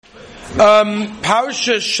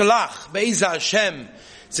Parsha Shalach, Be'ezah Hashem.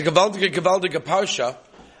 It's a gewaltige Parsha.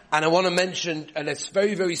 And I want to mention, and it's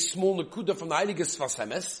very, very small Nakuda from the Heilige Sfas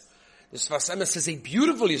Emes. The Sfas Emes is a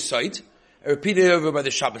beautiful Yesod, repeated over by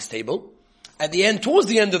the Shabbos table. At the end, towards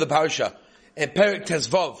the end of the Parsha, in Perek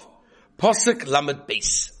Tezvav, Posuk Lamed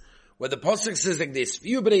Beis, where the Posuk says like this: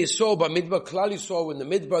 V'yu b'nei Yisrael b'midbar, Klal Yisrael in the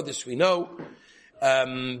Midbar, this we know.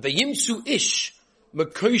 V'yimsu ish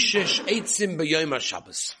Mekoshesh eitzim b'yom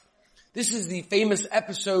HaShabbos. This is the famous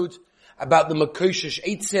episode about the Mekoshesh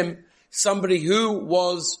eitzim, somebody who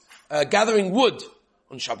was gathering wood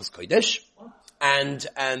on Shabbos Kodesh, and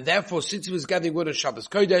therefore, since he was gathering wood on Shabbos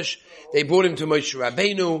Kodesh, they brought him to Moshe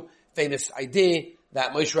Rabbeinu. Famous idea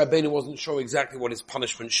that Moshe Rabbeinu wasn't sure exactly what his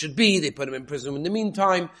punishment should be. They put him in prison in the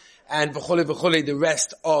meantime, and v'chole, the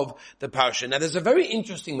rest of the parasha. Now, there's a very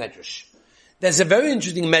interesting medrash. And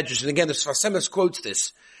again, the Sfas Emes quotes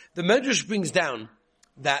this. The medrash brings down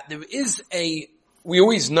that there is we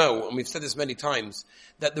always know, and we've said this many times,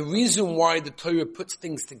 that the reason why the Torah puts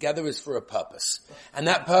things together is for a purpose. And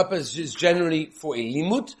that purpose is generally for a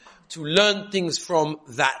limud, to learn things from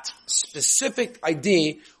that specific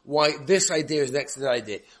idea, why this idea is next to that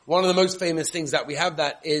idea. One of the most famous things that we have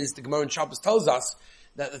that is, the Gemara in Shabbos tells us,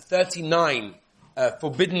 that the 39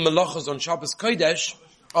 forbidden malachos on Shabbos Kodesh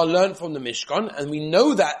are learned from the Mishkan, and we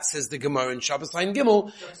know that, says the Gemara in Shabbos Line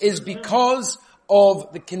Gimel, is because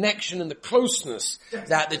of the connection and the closeness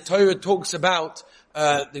that the Torah talks about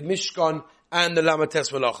the Mishkan and the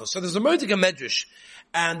Lamates Malachos. So there's a Mordechai Medrash,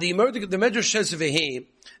 and the Medrash says over here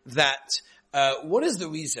that what is the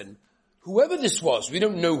reason? Whoever this was, we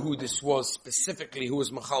don't know who this was specifically, who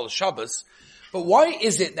was Machal Shabbos, but why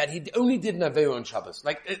is it that he only did an Aveira on Shabbos?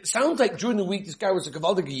 Like, it sounds like during the week this guy was a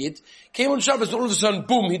Gavaldig Yid, came on Shabbos, and all of a sudden,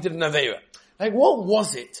 boom, he did an Aveira. Like, what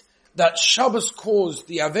was it that Shabbos caused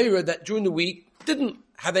the Aveira that during the week didn't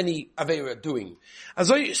have any Aveira doing? As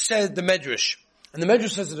I said, the Medrash, and the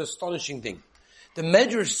Medrash says an astonishing thing. The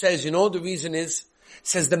Medrash says, you know what the reason is?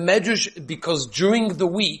 Says the Medrash, because during the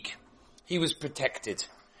week, he was protected.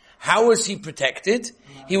 How was he protected?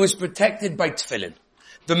 He was protected by tefillin.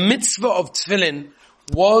 The mitzvah of tefillin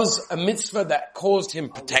was a mitzvah that caused him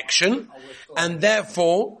protection, and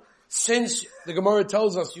therefore, since the Gemara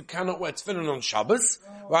tells us you cannot wear tefillin on Shabbos,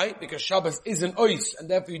 right? Because Shabbos is an ois, and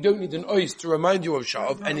therefore you don't need an ois to remind you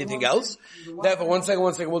of anything else. Therefore, one second,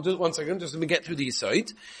 we'll do it 1 second, just let me get through the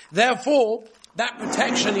Yisod. Therefore, that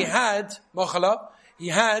protection he had,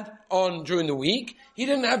 during the week, he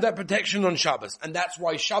didn't have that protection on Shabbos. And that's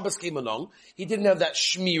why Shabbos came along. He didn't have that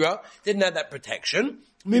shmira, didn't have that protection.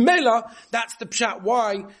 Mimela, that's the pshat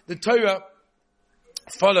why the Torah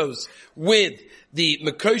follows with the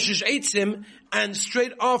Mekoshesh eitzim, and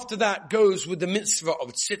straight after that goes with the mitzvah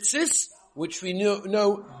of tzitzis, which we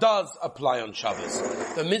know does apply on Shabbos.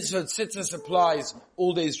 The mitzvah of tzitzis applies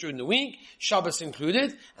all days during the week, Shabbos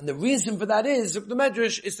included, and the reason for that is, the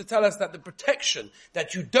Medrash is to tell us that the protection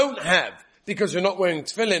that you don't have because you're not wearing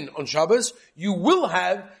tefillin on Shabbos, you will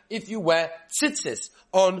have if you wear tzitzis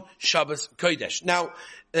on Shabbos Kodesh. Now,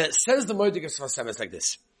 says the Mordechai Sfas Emes like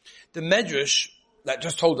this. The Medrash that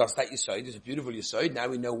just told us that Yesod is a beautiful Yesod. Now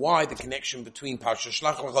we know why, the connection between Parsha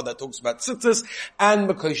Shlach that talks about tzitzis and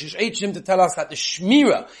Mekoshesh eitzim to tell us that the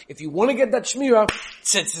Shmira, if you want to get that Shmira,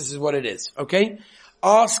 tzitzis is what it is. Okay?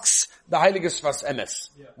 Asks the Heilige Sfas Emes.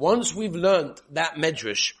 Yeah. Once we've learned that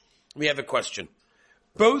Medrash, we have a question.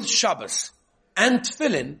 Both Shabbos and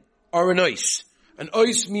Tefillin are an ois. An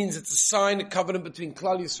ois means it's a sign, a covenant between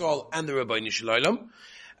Klal Yisrael and the Rabbeinu Shalom.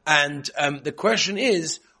 And the question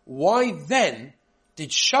is, why then did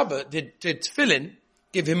Tefillin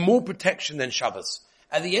give him more protection than Shabbos?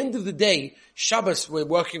 At the end of the day, Shabbos, we're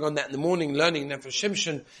working on that in the morning, learning Nefesh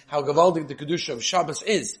Shimshon, how Gavaldik the Kedusha of Shabbos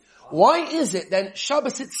is. Why is it then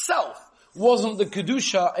Shabbos itself wasn't the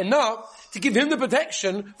Kedusha enough to give him the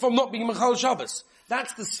protection from not being Machal Shabbos?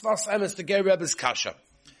 That's the Sfas Emes, the Ger Rebbe's Kasha.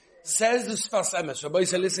 Says the Sfas Emes, Rabbi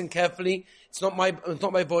said, listen carefully, it's not my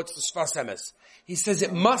voice, it's the Sfas Emes. He says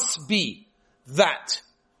it must be that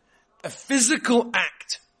a physical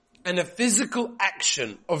act and a physical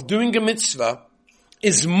action of doing a mitzvah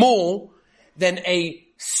is more than a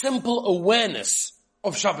simple awareness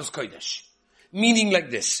of Shabbos Kodesh. Meaning like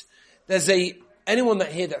this. There's anyone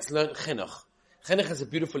that here that's learned chinuch. Chinuch has a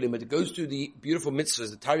beautiful limit. It goes through the beautiful mitzvahs,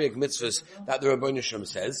 the Tariq mitzvahs that the Rabbeinu Shalom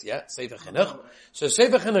says, yeah, Sefer Chinuch. So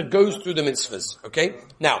Sefer Chinuch goes through the mitzvahs, okay?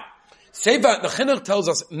 Now, the Chinuch tells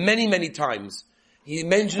us many, many times, he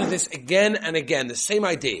mentions this again and again, the same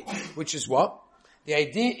idea, which is what? The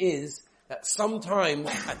idea is that sometimes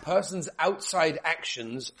a person's outside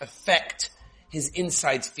actions affect his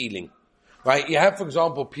inside feeling. Right? You have, for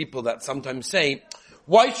example, people that sometimes say,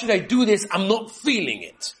 Why should I do this? I'm not feeling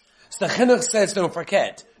it. So the chinuch says, don't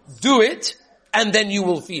forget, do it, and then you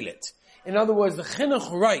will feel it. In other words, the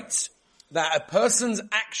chinuch writes that a person's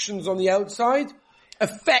actions on the outside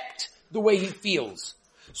affect the way he feels.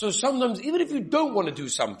 So sometimes, even if you don't want to do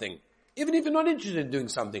something, even if you're not interested in doing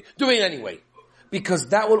something, do it anyway. Because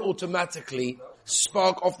that will automatically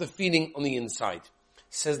spark off the feeling on the inside.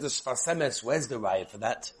 Says the Sfas Emes, where's the raya for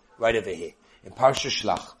that? Right over here, in Parsha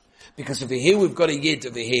Shlach. Because over here we've got a yid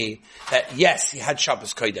over here that yes, he had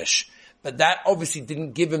Shabbos Kodesh, but that obviously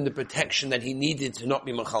didn't give him the protection that he needed to not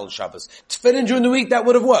be Machal Shabbos. Tefillin during the week, that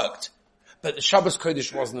would have worked. But the Shabbos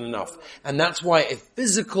Kodesh wasn't enough. And that's why a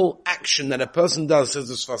physical action that a person does, says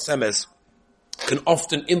the Sfas Emes, can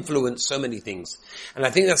often influence so many things. And I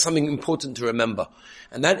think that's something important to remember.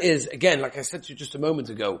 And that is, again, like I said to you just a moment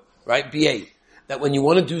ago, right, BA, that when you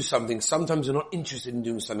want to do something, sometimes you're not interested in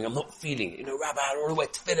doing something. I'm not feeling it. You know, Rabbi, I don't want to wear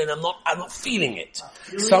tefillin. I'm not feeling it.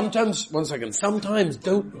 Sometimes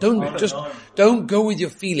don't go with your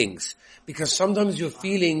feelings. Because sometimes your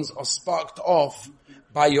feelings are sparked off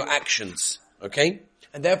by your actions. Okay?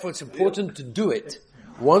 And therefore it's important to do it.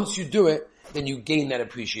 Once you do it, then you gain that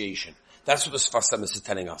appreciation. That's what the Sfas Emes is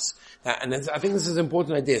telling us. And I think this is an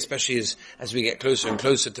important idea, especially as we get closer and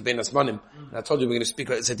closer to Ben Asmanim. And I told you we're going to speak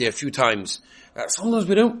about this idea a few times. Sometimes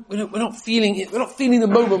we're not feeling it. We're not feeling the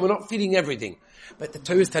moment. We're not feeling everything. But the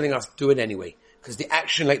Torah is telling us, do it anyway. Because the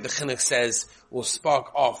action, like the Chinuch says, will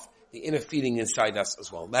spark off the inner feeling inside us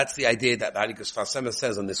as well. That's the idea that the Sfas Emes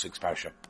says on this week's parasha.